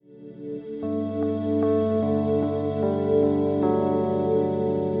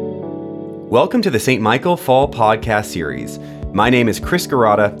Welcome to the St. Michael Fall Podcast Series. My name is Chris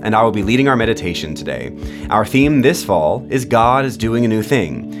Garata, and I will be leading our meditation today. Our theme this fall is God is doing a new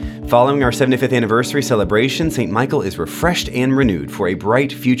thing. Following our 75th anniversary celebration, St. Michael is refreshed and renewed for a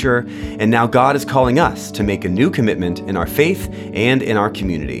bright future, and now God is calling us to make a new commitment in our faith and in our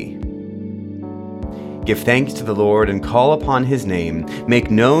community. Give thanks to the Lord and call upon His name. Make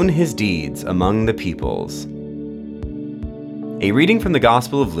known His deeds among the peoples. A reading from the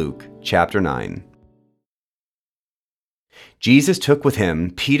Gospel of Luke, chapter 9. Jesus took with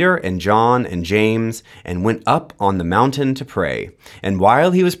him Peter and John and James and went up on the mountain to pray. And while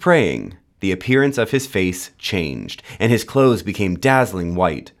he was praying, the appearance of his face changed, and his clothes became dazzling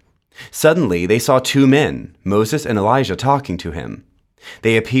white. Suddenly they saw two men, Moses and Elijah, talking to him.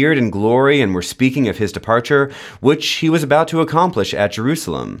 They appeared in glory and were speaking of his departure, which he was about to accomplish at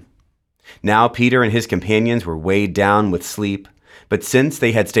Jerusalem. Now Peter and his companions were weighed down with sleep, but since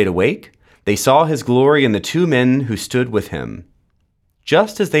they had stayed awake, they saw his glory and the two men who stood with him.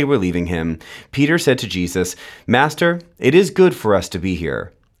 Just as they were leaving him, Peter said to Jesus, "Master, it is good for us to be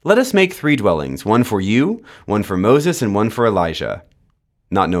here. Let us make 3 dwellings, one for you, one for Moses, and one for Elijah,"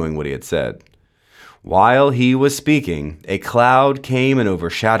 not knowing what he had said. While he was speaking, a cloud came and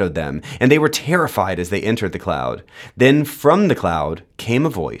overshadowed them, and they were terrified as they entered the cloud. Then from the cloud came a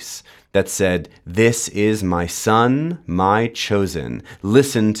voice that said, "This is my Son, my chosen.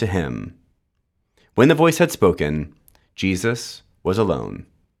 Listen to him." When the voice had spoken, Jesus was alone.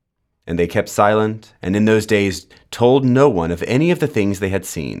 And they kept silent, and in those days told no one of any of the things they had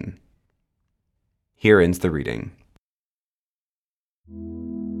seen. Here ends the reading.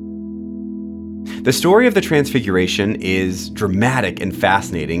 The story of the Transfiguration is dramatic and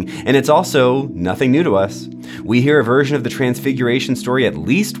fascinating, and it's also nothing new to us. We hear a version of the Transfiguration story at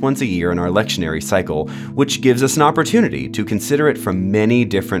least once a year in our lectionary cycle, which gives us an opportunity to consider it from many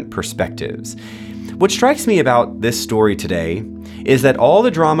different perspectives. What strikes me about this story today is that all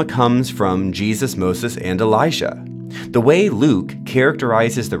the drama comes from Jesus, Moses, and Elijah. The way Luke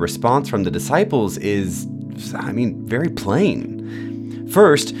characterizes the response from the disciples is, very plain.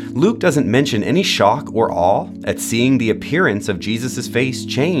 First, Luke doesn't mention any shock or awe at seeing the appearance of Jesus' face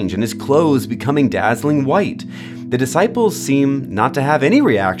change and his clothes becoming dazzling white. The disciples seem not to have any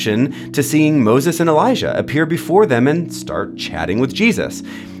reaction to seeing Moses and Elijah appear before them and start chatting with Jesus.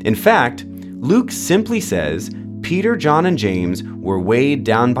 In fact, Luke simply says Peter, John, and James were weighed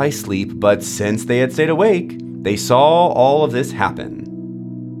down by sleep, but since they had stayed awake, they saw all of this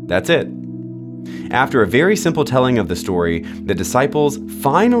happen. That's it. After a very simple telling of the story, the disciples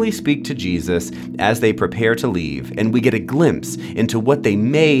finally speak to Jesus as they prepare to leave, and we get a glimpse into what they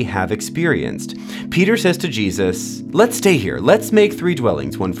may have experienced. Peter says to Jesus, "Let's stay here. Let's make 3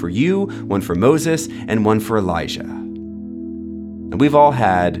 dwellings, one for you, one for Moses, and one for Elijah." And we've all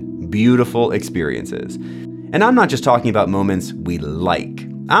had beautiful experiences. And I'm not just talking about moments we like.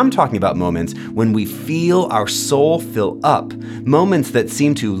 I'm talking about moments when we feel our soul fill up, moments that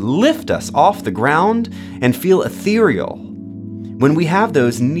seem to lift us off the ground and feel ethereal. When we have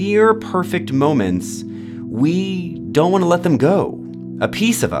those near perfect moments, we don't want to let them go. A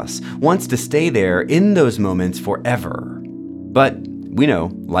piece of us wants to stay there in those moments forever. But we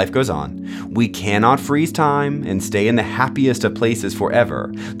know life goes on. We cannot freeze time and stay in the happiest of places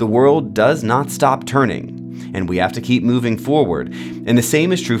forever. The world does not stop turning, and we have to keep moving forward. And the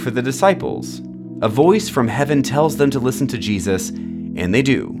same is true for the disciples. A voice from heaven tells them to listen to Jesus, and they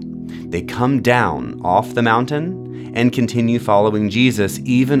do. They come down off the mountain and continue following Jesus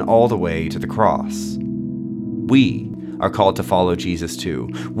even all the way to the cross. We are called to follow Jesus too.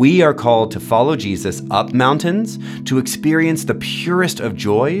 We are called to follow Jesus up mountains, to experience the purest of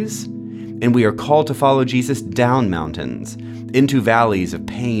joys, and we are called to follow Jesus down mountains, into valleys of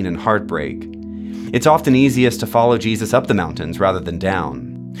pain and heartbreak. It's often easiest to follow Jesus up the mountains rather than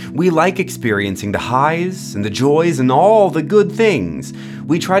down. We like experiencing the highs and the joys and all the good things.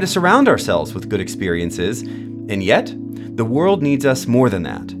 We try to surround ourselves with good experiences, and yet the world needs us more than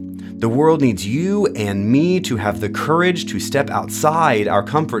that. The world needs you and me to have the courage to step outside our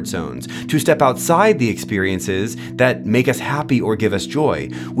comfort zones, to step outside the experiences that make us happy or give us joy.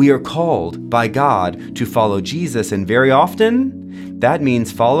 We are called by God to follow Jesus, and very often that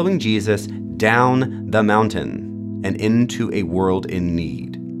means following Jesus down the mountain and into a world in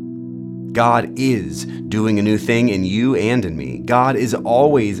need. God is doing a new thing in you and in me. God is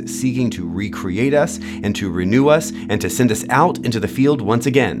always seeking to recreate us and to renew us and to send us out into the field once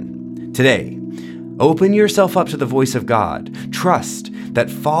again. Today, open yourself up to the voice of God. Trust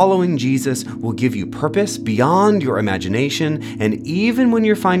that following Jesus will give you purpose beyond your imagination, and even when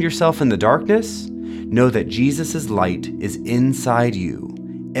you find yourself in the darkness, know that Jesus' light is inside you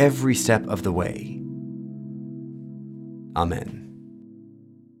every step of the way. Amen.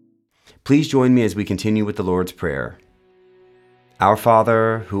 Please join me as we continue with the Lord's Prayer. Our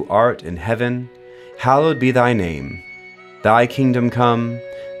Father, who art in heaven, hallowed be thy name. Thy kingdom come,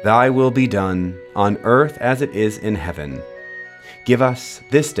 thy will be done, on earth as it is in heaven. Give us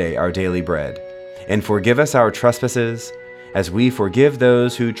this day our daily bread, and forgive us our trespasses, as we forgive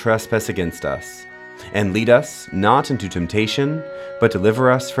those who trespass against us. And lead us not into temptation, but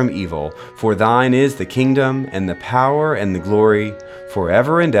deliver us from evil. For thine is the kingdom, and the power, and the glory,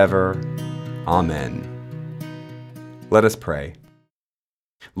 forever and ever. Amen. Let us pray.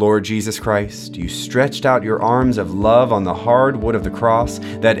 Lord Jesus Christ, you stretched out your arms of love on the hard wood of the cross,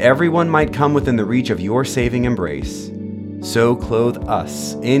 that everyone might come within the reach of your saving embrace. So clothe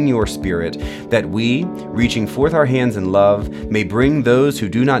us in your Spirit, that we, reaching forth our hands in love, may bring those who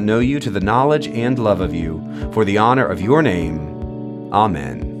do not know you to the knowledge and love of you, for the honor of your name.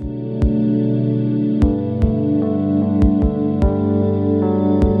 Amen.